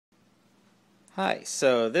Hi,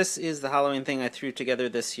 so this is the Halloween thing I threw together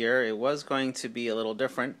this year. It was going to be a little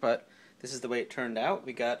different, but this is the way it turned out.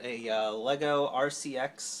 We got a Lego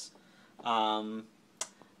RCX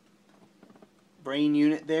brain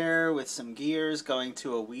unit there with some gears going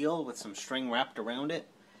to a wheel with some string wrapped around it.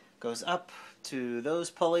 Goes up to those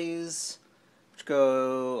pulleys, which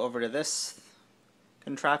go over to this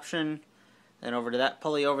contraption, and over to that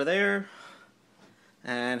pulley over there.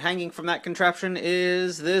 And hanging from that contraption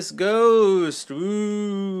is this ghost.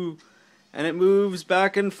 Woo! And it moves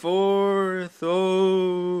back and forth.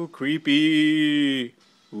 Oh, creepy.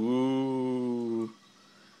 Ooh.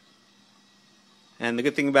 And the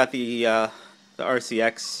good thing about the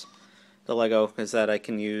RCX, the Lego, is that I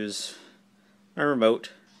can use a remote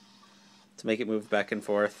to make it move back and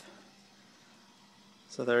forth.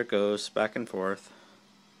 So there it goes, back and forth.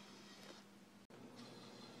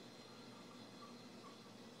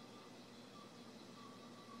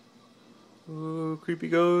 Oh, creepy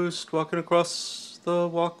ghost walking across the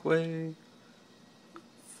walkway,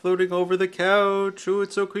 floating over the couch. Oh,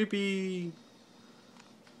 it's so creepy.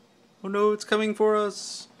 Oh no, it's coming for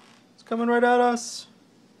us. It's coming right at us.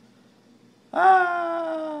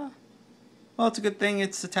 Ah! Well, it's a good thing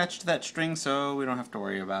it's attached to that string, so we don't have to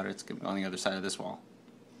worry about it. It's on the other side of this wall.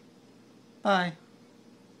 Bye.